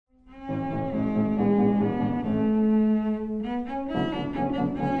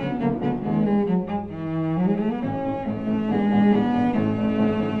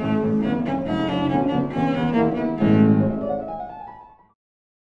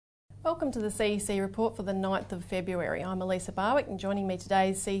Welcome to the CEC Report for the 9th of February. I'm Elisa Barwick and joining me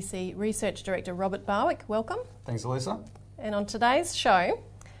today is CEC Research Director Robert Barwick. Welcome. Thanks, Elisa. And on today's show,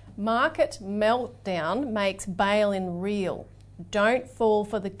 market meltdown makes bail-in real. Don't fall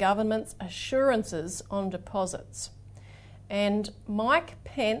for the government's assurances on deposits. And Mike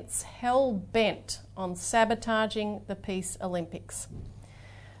Pence hell-bent on sabotaging the Peace Olympics.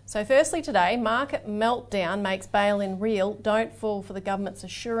 So firstly today, market meltdown makes bail-in real. Don't fall for the government's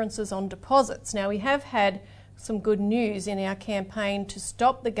assurances on deposits. Now we have had some good news in our campaign to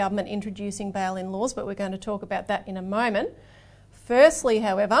stop the government introducing bail-in laws, but we're going to talk about that in a moment. Firstly,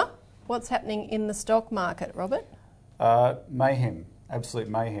 however, what's happening in the stock market, Robert? Mayhem, absolute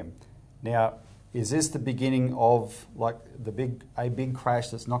mayhem. Now, is this the beginning of like a big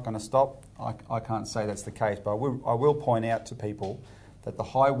crash that's not going to stop? I can't say that's the case, but I will point out to people that the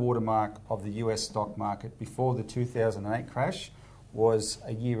high watermark of the US stock market before the 2008 crash was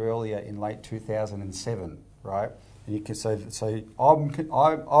a year earlier in late 2007, right? And you can, so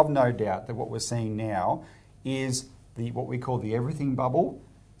I've no doubt that what we're seeing now is what we call the everything bubble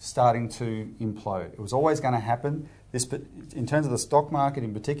starting to implode. It was always going to happen. In terms of the stock market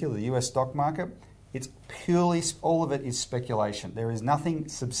in particular, the US stock market, it's purely, all of it is speculation. There is nothing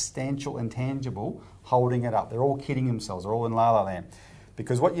substantial and tangible holding it up. They're all kidding themselves. They're all in la la land.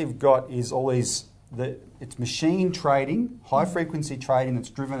 Because what you've got is all these, it's machine trading, high frequency trading that's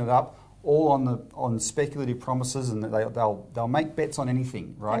driven it up, all on speculative promises, and they'll make bets on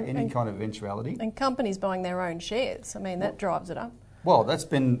anything, right? Any kind of eventuality. And companies buying their own shares. I mean, that drives it up. Well, that's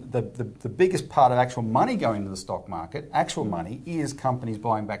been the biggest part of actual money going into the stock market. Actual money is companies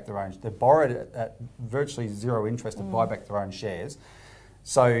buying back their own. They borrowed at virtually zero interest to buy back their own shares.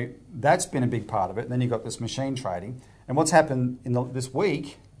 So that's been a big part of it. And then you've got this machine trading. And what's happened this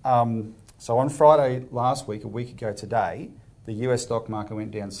week, so on Friday last week, a week ago today, the US stock market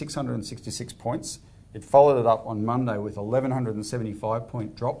went down 666 points. It followed it up on Monday with 1,175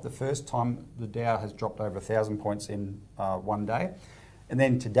 point drop, the first time the Dow has dropped over 1,000 points in one day. And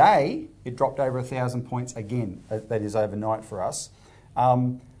then today, it dropped over 1,000 points again. That is overnight for us.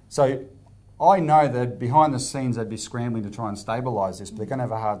 So I know that behind the scenes they'd be scrambling to try and stabilise this, but they're going to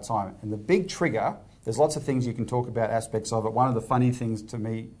have a hard time. And the big trigger, there's lots of things you can talk about, aspects of it. One of the funny things to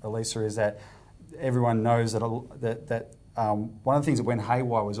me, Elisa, is that everyone knows that one of the things that went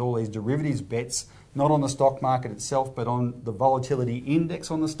haywire was all these derivatives bets, not on the stock market itself, but on the volatility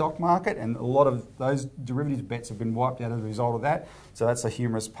index on the stock market. And a lot of those derivatives bets have been wiped out as a result of that. So that's a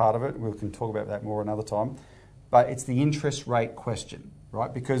humorous part of it. We can talk about that more another time. But it's the interest rate question,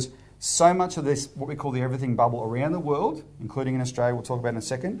 right? Because so much of this, what we call the everything bubble around the world, including in Australia, we'll talk about in a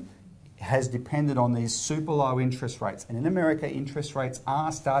second, has depended on these super low interest rates. And in America, interest rates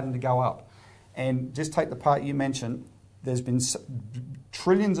are starting to go up. And just take the part you mentioned, there's been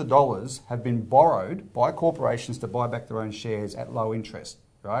trillions of dollars have been borrowed by corporations to buy back their own shares at low interest,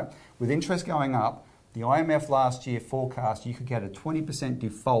 right? With interest going up, the IMF last year forecast you could get a 20%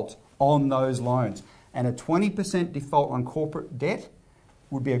 default on those loans. And a 20% default on corporate debt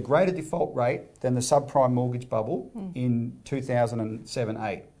would be a greater default rate than the subprime mortgage bubble in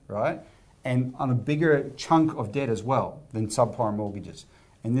 2007-8, right? And on a bigger chunk of debt as well than subprime mortgages.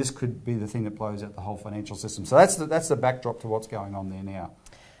 And this could be the thing that blows out the whole financial system. So that's the backdrop to what's going on there now.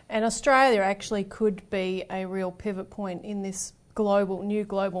 And Australia actually could be a real pivot point in this new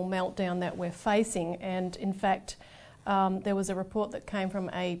global meltdown that we're facing. And in fact, there was a report that came from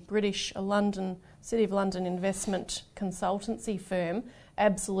a City of London investment consultancy firm,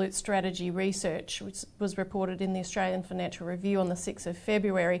 Absolute Strategy Research, which was reported in the Australian Financial Review on the 6th of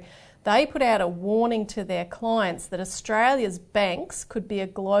February. They put out a warning to their clients that Australia's banks could be a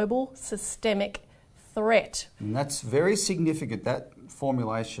global systemic threat. And that's very significant, that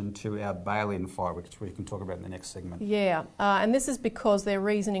formulation, to our bail-in fight, which we can talk about in the next segment. Yeah, and this is because their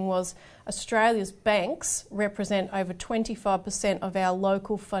reasoning was Australia's banks represent over 25% of our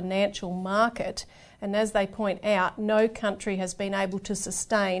local financial market. And as they point out, no country has been able to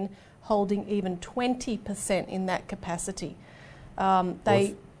sustain holding even 20% in that capacity.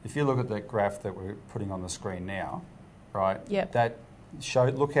 If you look at that graph that we're putting on the screen now, right? Yep. That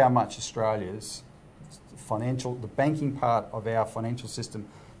look how much Australia's the banking part of our financial system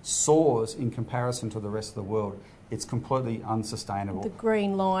soars in comparison to the rest of the world. It's completely unsustainable. The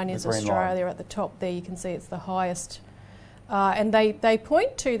green line is Australia at the top there. You can see it's the highest. And they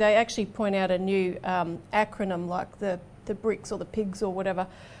actually point out a new acronym like the BRICS or the PIGS or whatever,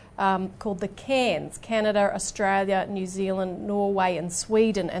 called the CANs, Canada, Australia, New Zealand, Norway and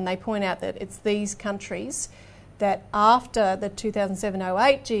Sweden. And they point out that it's these countries that after the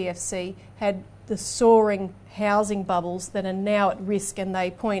 2007-08 GFC had the soaring housing bubbles that are now at risk, and they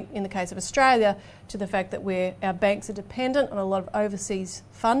point, in the case of Australia, to the fact that our banks are dependent on a lot of overseas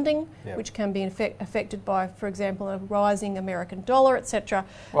funding, which can be affected by, for example, a rising American dollar, etc.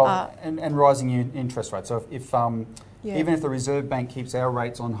 Well, and rising interest rates. So if even if the Reserve Bank keeps our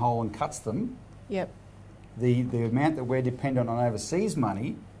rates on hold and cuts them, the amount that we're dependent on overseas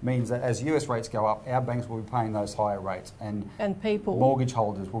money means that as US rates go up, our banks will be paying those higher rates, and people, mortgage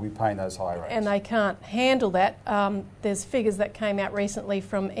holders, will be paying those higher rates. And they can't handle that. There's figures that came out recently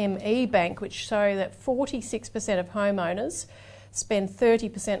from ME Bank which show that 46% of homeowners spend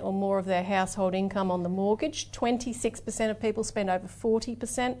 30% or more of their household income on the mortgage, 26% of people spend over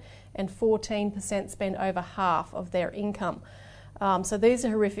 40%, and 14% spend over half of their income. So these are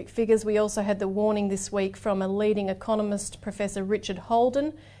horrific figures. We also had the warning this week from a leading economist, Professor Richard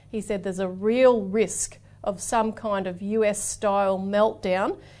Holden. He said there's a real risk of some kind of US-style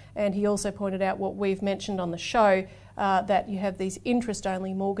meltdown, and he also pointed out what we've mentioned on the show, that you have these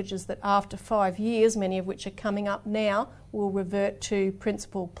interest-only mortgages that after 5 years, many of which are coming up now, will revert to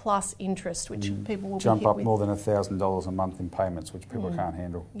principal plus interest, which people will jump be hit up with. more than $1,000 a month in payments, which people can't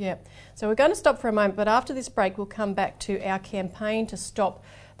handle. Yeah. So we're going to stop for a moment, but after this break we'll come back to our campaign to stop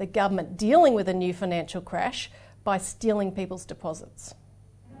the government dealing with a new financial crash by stealing people's deposits.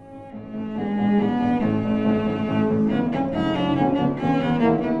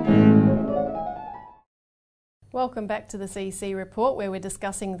 Welcome back to the CEC Report, where we're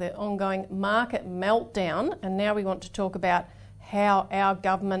discussing the ongoing market meltdown, and now we want to talk about how our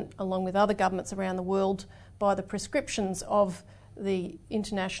government, along with other governments around the world, by the prescriptions of the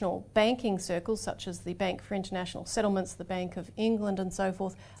international banking circles, such as the Bank for International Settlements, the Bank of England and so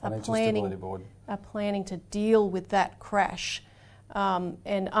forth, are planning to deal with that crash.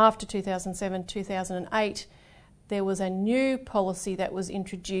 And after 2007, 2008, there was a new policy that was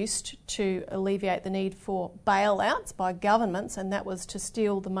introduced to alleviate the need for bailouts by governments, and that was to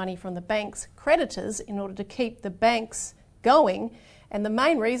steal the money from the bank's creditors in order to keep the banks going. And the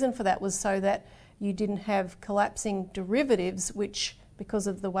main reason for that was so that you didn't have collapsing derivatives, which, because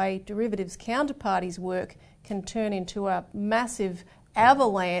of the way derivatives counterparties work, can turn into a massive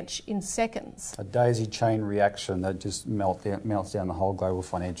avalanche in seconds. A daisy chain reaction that just melts down the whole global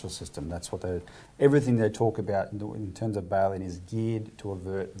financial system. That's what everything they talk about in terms of bail-in is geared to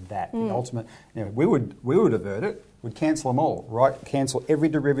avert that. The ultimate, we would avert it. We'd cancel them all, right? Cancel every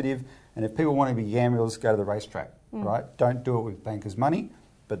derivative, and if people want to be gamblers, go to the racetrack, right? Don't do it with bankers' money,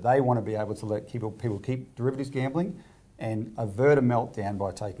 but they want to be able to let people keep derivatives gambling and avert a meltdown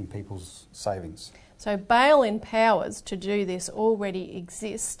by taking people's savings. So bail-in powers to do this already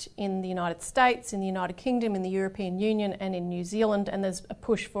exist in the United States, in the United Kingdom, in the European Union and in New Zealand, and there's a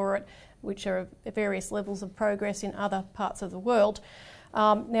push for it, which are at various levels of progress in other parts of the world.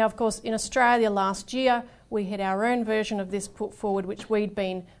 Now, of course, in Australia last year, we had our own version of this put forward, which we'd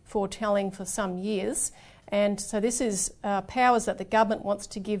been foretelling for some years. And so this is powers that the government wants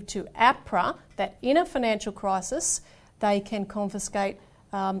to give to APRA, that in a financial crisis, they can confiscate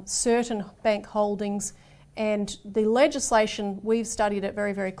certain bank holdings. And the legislation, we've studied it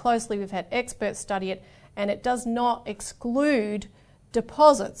very, very closely. We've had experts study it, and it does not exclude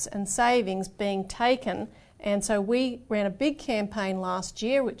deposits and savings being taken. And so we ran a big campaign last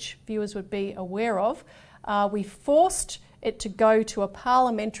year, which viewers would be aware of. We forced it to go to a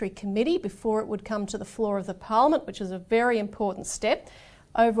parliamentary committee before it would come to the floor of the Parliament, which is a very important step.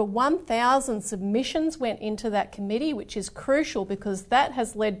 Over 1,000 submissions went into that committee, which is crucial because that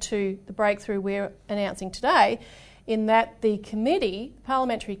has led to the breakthrough we're announcing today, in that the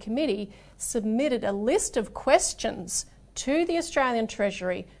parliamentary committee, submitted a list of questions to the Australian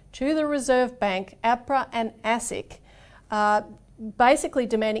Treasury, to the Reserve Bank, APRA and ASIC, basically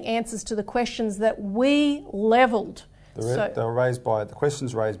demanding answers to the questions that we levelled. The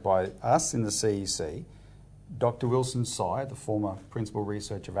questions raised by us in the CEC, Dr. Wilson Tsai, the former principal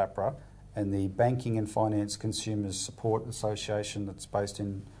researcher of APRA, and the Banking and Finance Consumers Support Association that's based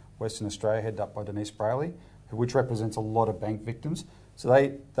in Western Australia, headed up by Denise Brayley, which represents a lot of bank victims. So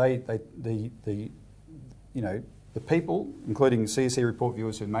the people, including CEC Report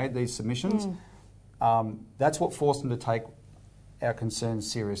viewers who made these submissions, that's what forced them to take our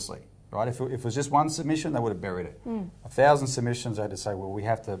concerns seriously. Right? If it was just one submission, they would have buried it. 1,000 submissions, they had to say, well, we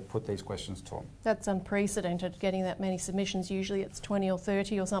have to put these questions to them. That's unprecedented, getting that many submissions. Usually it's 20 or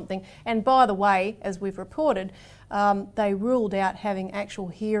 30 or something. And by the way, as we've reported, they ruled out having actual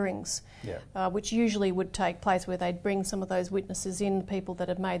hearings, which usually would take place where they'd bring some of those witnesses in, the people that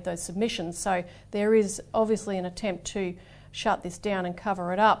had made those submissions. So there is obviously an attempt to shut this down and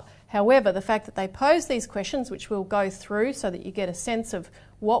cover it up. However, the fact that they pose these questions, which we'll go through so that you get a sense of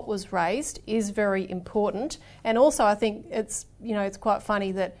what was raised is very important. And also I think it's quite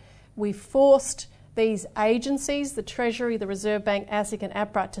funny that we forced these agencies, the Treasury, the Reserve Bank, ASIC and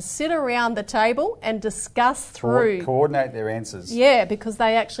APRA, to sit around the table and discuss through... Coordinate their answers. Yeah, because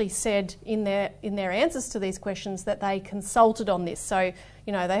they actually said in their answers to these questions that they consulted on this. So,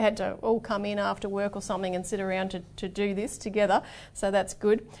 they had to all come in after work or something and sit around to do this together. So that's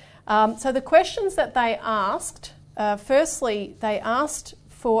good. So the questions that they asked, firstly, they asked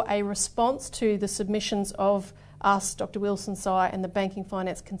for a response to the submissions of us, Dr Wilson Sy and the Banking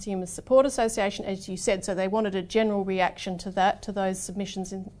Finance Consumers Support Association, as you said. So they wanted a general reaction to that, to those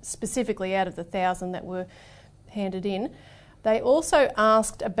submissions, specifically out of the 1,000 that were handed in. They also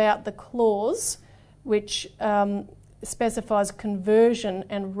asked about the clause which specifies conversion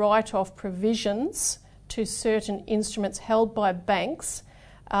and write-off provisions to certain instruments held by banks,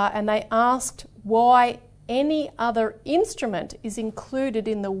 and they asked why any other instrument is included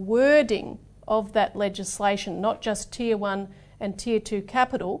in the wording of that legislation, not just Tier 1 and Tier 2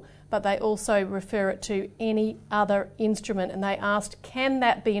 capital, but they also refer it to any other instrument. And they asked, can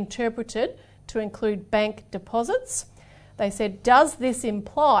that be interpreted to include bank deposits? They said, does this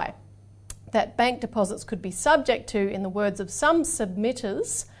imply that bank deposits could be subject to, in the words of some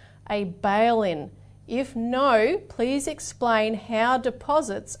submitters, a bail-in? If no, please explain how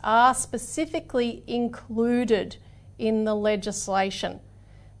deposits are specifically included in the legislation.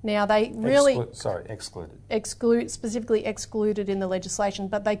 Now, they really... excluded. Specifically excluded in the legislation,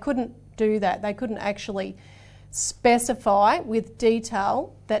 but they couldn't do that. They couldn't actually specify with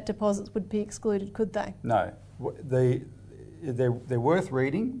detail that deposits would be excluded, could they? No. They're worth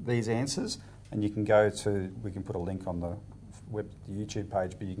reading, these answers, and you can go to... We can put a link on the YouTube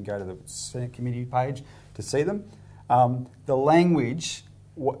page, but you can go to the Senate Committee page to see them. The language...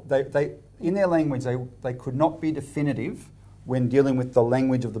 in their language, they could not be definitive when dealing with the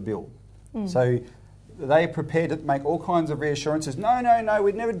language of the bill. So they are prepared to make all kinds of reassurances. No,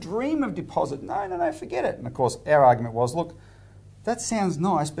 we'd never dream of deposit. No, forget it. And of course, our argument was, look, that sounds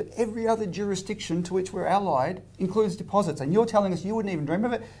nice, but every other jurisdiction to which we're allied includes deposits. And you're telling us you wouldn't even dream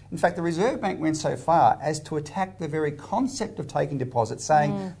of it? In fact, the Reserve Bank went so far as to attack the very concept of taking deposits,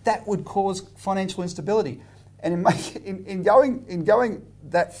 saying that would cause financial instability. And in going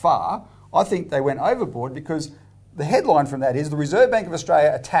that far, I think they went overboard, because the headline from that is the Reserve Bank of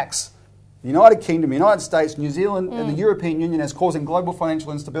Australia attacks the United Kingdom, United States, New Zealand and the European Union as causing global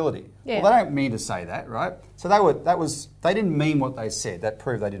financial instability. Yeah. Well, they don't mean to say that, right? So they didn't mean what they said. That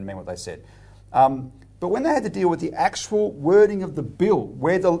proved they didn't mean what they said. But when they had to deal with the actual wording of the bill,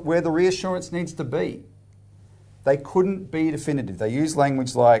 where the reassurance needs to be, they couldn't be definitive. They used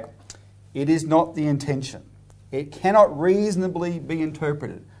language like, it is not the intention. It cannot reasonably be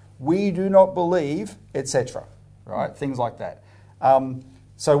interpreted. We do not believe, etc. Right? Things like that.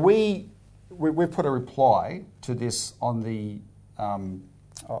 So we put a reply to this on the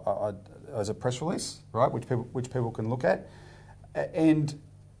as a press release, right? Which people can look at. And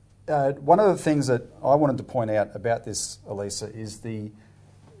one of the things that I wanted to point out about this, Elisa, is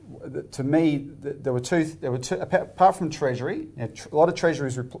to me there were two. Apart from Treasury, a lot of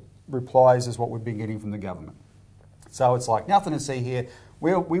Treasury's replies is what we've been getting from the government. So it's like, nothing to see here.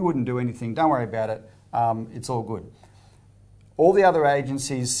 We wouldn't do anything. Don't worry about it. It's all good. All the other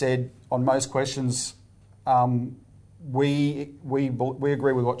agencies said on most questions, we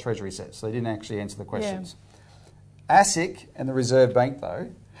agree with what Treasury says. So they didn't actually answer the questions. Yeah. ASIC and the Reserve Bank,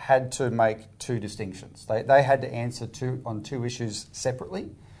 though, had to make two distinctions. They had to answer on two issues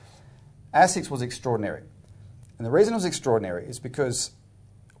separately. ASIC's was extraordinary. And the reason it was extraordinary is because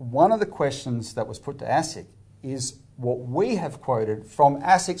one of the questions that was put to ASIC is what we have quoted from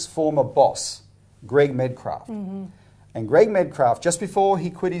ASIC's former boss, Greg Medcraft. And Greg Medcraft, just before he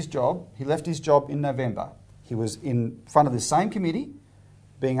quit his job, he left his job in November, he was in front of the same committee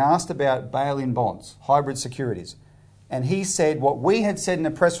being asked about bail-in bonds, hybrid securities. And he said what we had said in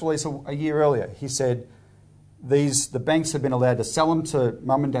a press release a year earlier. He said the banks have been allowed to sell them to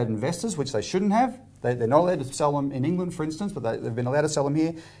mum and dad investors, which they shouldn't have. They're not allowed to sell them in England, for instance, but they've been allowed to sell them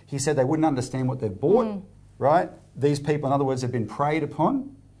here. He said they wouldn't understand what they've bought, right? These people, in other words, have been preyed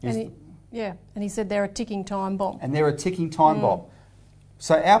upon. And he said they're a ticking time bomb. And they're a ticking time bomb.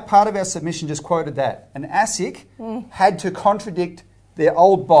 So part of our submission just quoted that. And ASIC had to contradict their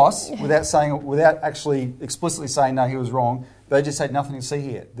old boss without actually explicitly saying, no, he was wrong. They just said nothing to see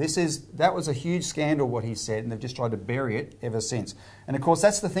here. That was a huge scandal, what he said, and they've just tried to bury it ever since. And of course,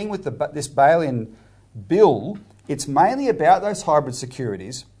 that's the thing with this bail-in bill. It's mainly about those hybrid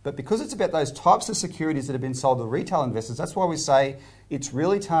securities, but because it's about those types of securities that have been sold to retail investors, that's why we say it's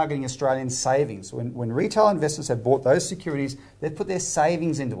really targeting Australian savings. When retail investors have bought those securities, they've put their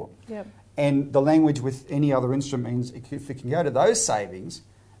savings into them. Yep. And the language with any other instrument means if it can go to those savings,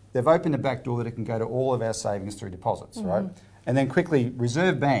 they've opened a back door that it can go to all of our savings through deposits, right? And then quickly,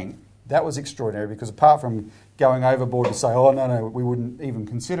 Reserve Bank, that was extraordinary because apart from going overboard to say, oh, no, we wouldn't even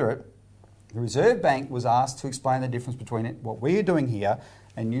consider it, the Reserve Bank was asked to explain the difference between what we are doing here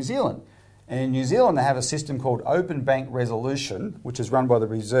and New Zealand. And in New Zealand, they have a system called Open Bank Resolution, which is run by the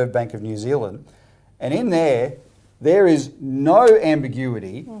Reserve Bank of New Zealand. And in there is no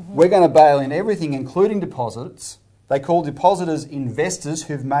ambiguity. We're going to bail in everything, including deposits. They call depositors investors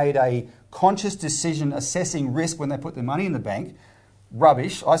who've made a conscious decision assessing risk when they put their money in the bank.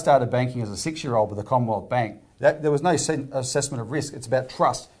 Rubbish. I started banking as a 6-year-old with the Commonwealth Bank. There was no assessment of risk. It's about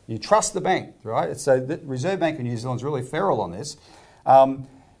trust. You trust the bank, right? So the Reserve Bank of New Zealand is really feral on this.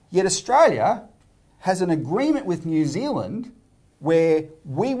 Yet Australia has an agreement with New Zealand where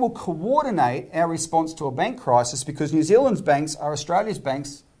we will coordinate our response to a bank crisis because New Zealand's banks are Australia's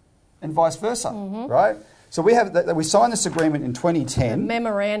banks and vice versa, right? So we signed this agreement in 2010. A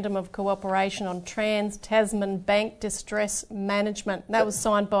Memorandum of Cooperation on Trans-Tasman Bank Distress Management. That was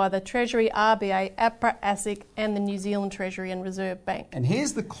signed by the Treasury, RBA, APRA, ASIC and the New Zealand Treasury and Reserve Bank. And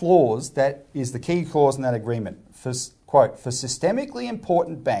here's the clause that is the key clause in that agreement. Quote, for systemically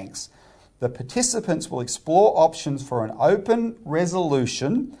important banks, the participants will explore options for an open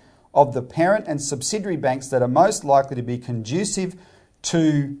resolution of the parent and subsidiary banks that are most likely to be conducive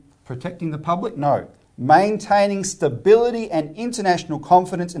to protecting the public? No. Maintaining stability and international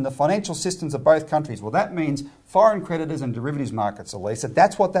confidence in the financial systems of both countries. Well, that means foreign creditors and derivatives markets, Elisa.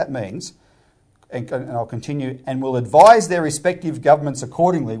 That's what that means. And I'll continue. And will advise their respective governments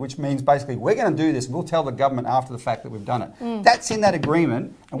accordingly, which means basically we're going to do this. We'll tell the government after the fact that we've done it. That's in that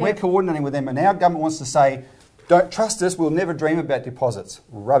agreement, and we're coordinating with them. And our government wants to say, don't trust us, we'll never dream about deposits.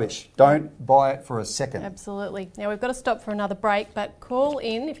 Rubbish. Don't buy it for a second. Absolutely. Now we've got to stop for another break, but call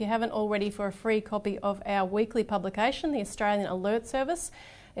in if you haven't already for a free copy of our weekly publication, the Australian Alert Service.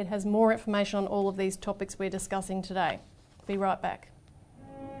 It has more information on all of these topics we're discussing today. Be right back.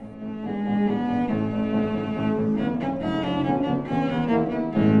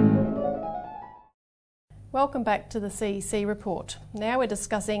 Welcome back to the CEC Report. Now we're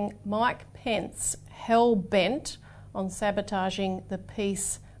discussing Mike Pence, hell-bent on sabotaging the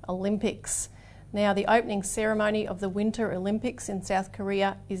Peace Olympics. Now, the opening ceremony of the Winter Olympics in South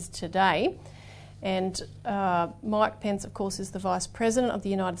Korea is today. And Mike Pence, of course, is the Vice President of the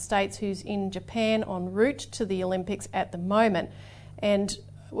United States who's in Japan en route to the Olympics at the moment. And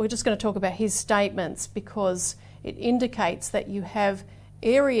we're just going to talk about his statements because it indicates that you have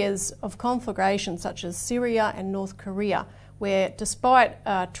areas of conflagration such as Syria and North Korea where despite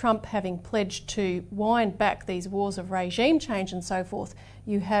Trump having pledged to wind back these wars of regime change and so forth,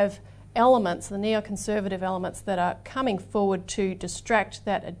 you have elements, the neoconservative elements, that are coming forward to distract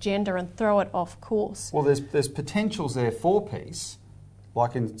that agenda and throw it off course. Well, there's potentials there for peace,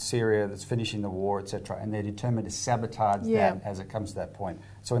 like in Syria that's finishing the war, etc., and they're determined to sabotage that as it comes to that point.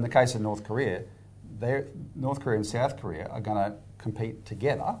 So in the case of North Korea, North Korea and South Korea are going to compete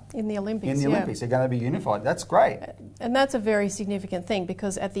together in the Olympics. They're going to be unified. That's great. And that's a very significant thing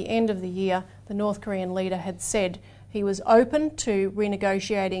because at the end of the year, the North Korean leader had said he was open to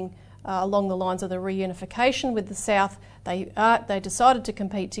renegotiating along the lines of the reunification with the South. They decided to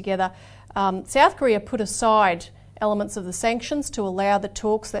compete together. South Korea put aside elements of the sanctions to allow the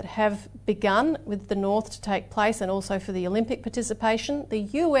talks that have begun with the North to take place and also for the Olympic participation. The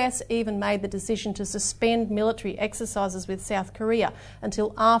US even made the decision to suspend military exercises with South Korea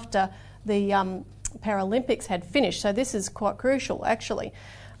until after the Paralympics had finished. So this is quite crucial, actually.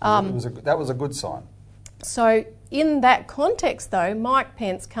 That was a good sign. So in that context, though, Mike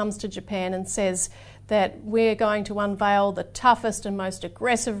Pence comes to Japan and says that we're going to unveil the toughest and most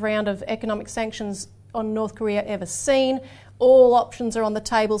aggressive round of economic sanctions on North Korea ever seen. All options are on the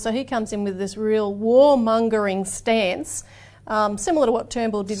table. So he comes in with this real warmongering stance, similar to what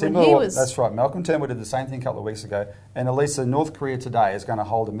Turnbull did when he was... That's right. Malcolm Turnbull did the same thing a couple of weeks ago. And Elisa, North Korea today is going to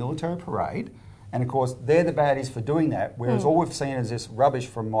hold a military parade. And of course, they're the baddies for doing that, whereas all we've seen is this rubbish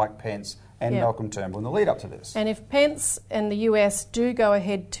from Mike Pence and Malcolm Turnbull in the lead up to this. And if Pence and the US do go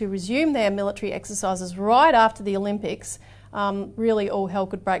ahead to resume their military exercises right after the Olympics, really all hell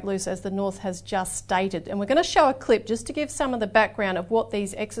could break loose, as the North has just stated. And we're going to show a clip just to give some of the background of what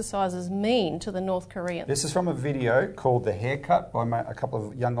these exercises mean to the North Koreans. This is from a video called The Haircut by a couple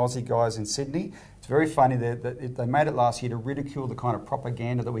of young Aussie guys in Sydney. It's very funny. They made it last year to ridicule the kind of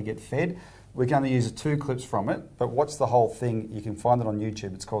propaganda that we get fed. We're going to use 2 clips from it, but watch the whole thing. You can find it on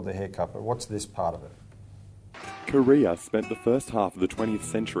YouTube. It's called The Haircut, but watch this part of it. Korea spent the first half of the 20th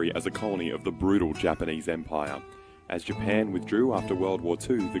century as a colony of the brutal Japanese Empire. As Japan withdrew after World War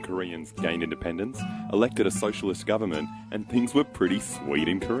II, the Koreans gained independence, elected a socialist government, and things were pretty sweet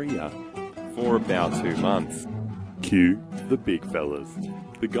in Korea. For about 2 months. Cue the big fellas.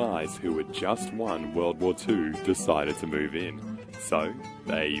 The guys who had just won World War II decided to move in. So,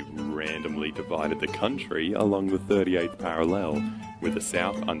 they randomly divided the country along the 38th parallel, with the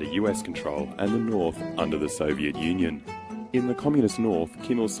south under US control and the north under the Soviet Union. In the communist north,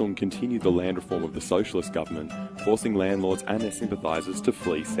 Kim Il-sung continued the land reform of the socialist government, forcing landlords and their sympathisers to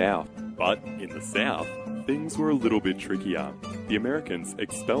flee south. But in the south, things were a little bit trickier. The Americans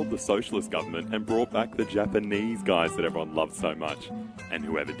expelled the socialist government and brought back the Japanese guys that everyone loved so much, and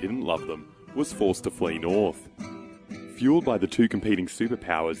whoever didn't love them was forced to flee north. Fueled by the 2 competing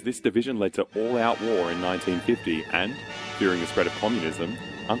superpowers, this division led to all-out war in 1950 and, fearing the spread of communism,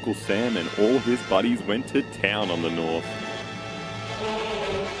 Uncle Sam and all his buddies went to town on the north.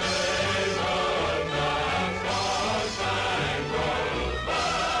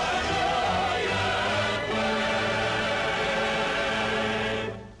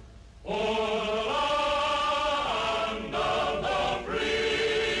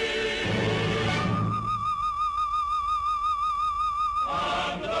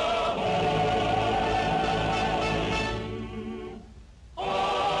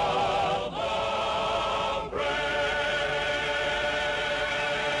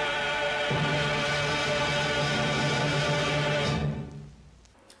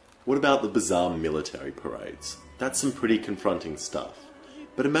 What about the bizarre military parades? That's some pretty confronting stuff.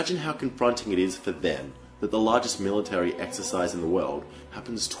 But imagine how confronting it is for them that the largest military exercise in the world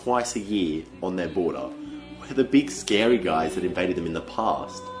happens twice a year on their border, where the big scary guys that invaded them in the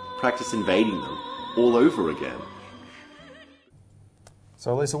past practice invading them all over again.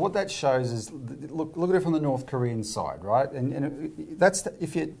 So, Lisa, what that shows is, look at it from the North Korean side, right? And that's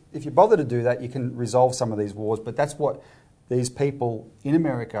if you bother to do that, you can resolve some of these wars. But that's what these people in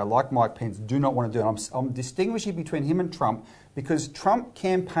America, like Mike Pence, do not want to do. And I'm distinguishing between him and Trump because Trump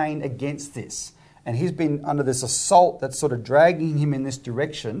campaigned against this. And he's been under this assault that's sort of dragging him in this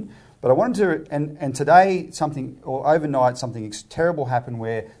direction. But I wanted to, and today overnight something terrible happened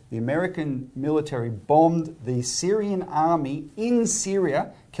where the American military bombed the Syrian army in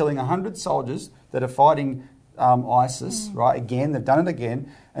Syria, killing 100 soldiers that are fighting ISIS, right? Again, they've done it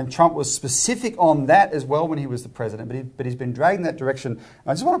again. And Trump was specific on that as well when he was the president, but he's been dragged in that direction.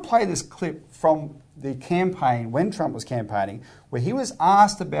 I just want to play this clip from the campaign when Trump was campaigning, where he was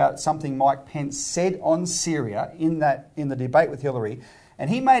asked about something Mike Pence said on Syria in the debate with Hillary, and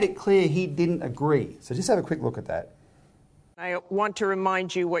he made it clear he didn't agree. So just have a quick look at that. I want to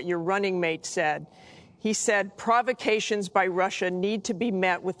remind you what your running mate said. He said provocations by Russia need to be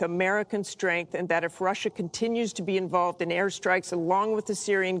met with American strength, and that if Russia continues to be involved in airstrikes along with the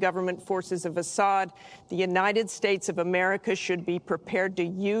Syrian government forces of Assad, the United States of America should be prepared to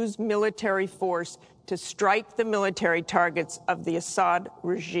use military force to strike the military targets of the Assad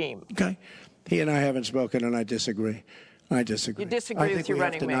regime. Okay. He and I haven't spoken, and I disagree. You disagree with your running mate? I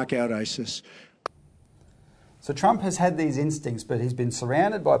think we have to knock out ISIS. So Trump has had these instincts, but he's been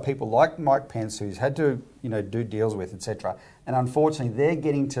surrounded by people like Mike Pence, who's had to, do deals with, etc. And unfortunately, they're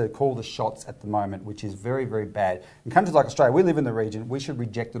getting to call the shots at the moment, which is very, very bad. In countries like Australia, we live in the region, we should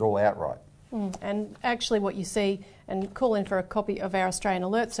reject it all outright. And actually what you see, and call in for a copy of our Australian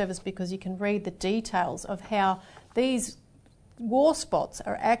Alert Service because you can read the details of how these war spots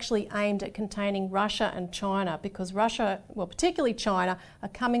are actually aimed at containing Russia and China, because Russia, well particularly China, are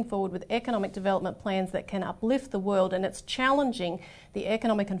coming forward with economic development plans that can uplift the world, and it's challenging the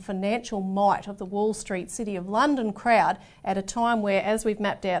economic and financial might of the Wall Street City of London crowd at a time where, as we've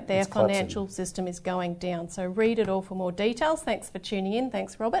mapped out, their financial system is going down. So read it all for more details. Thanks for tuning in.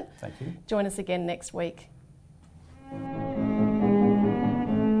 Thanks, Robert. Thank you. Join us again next week.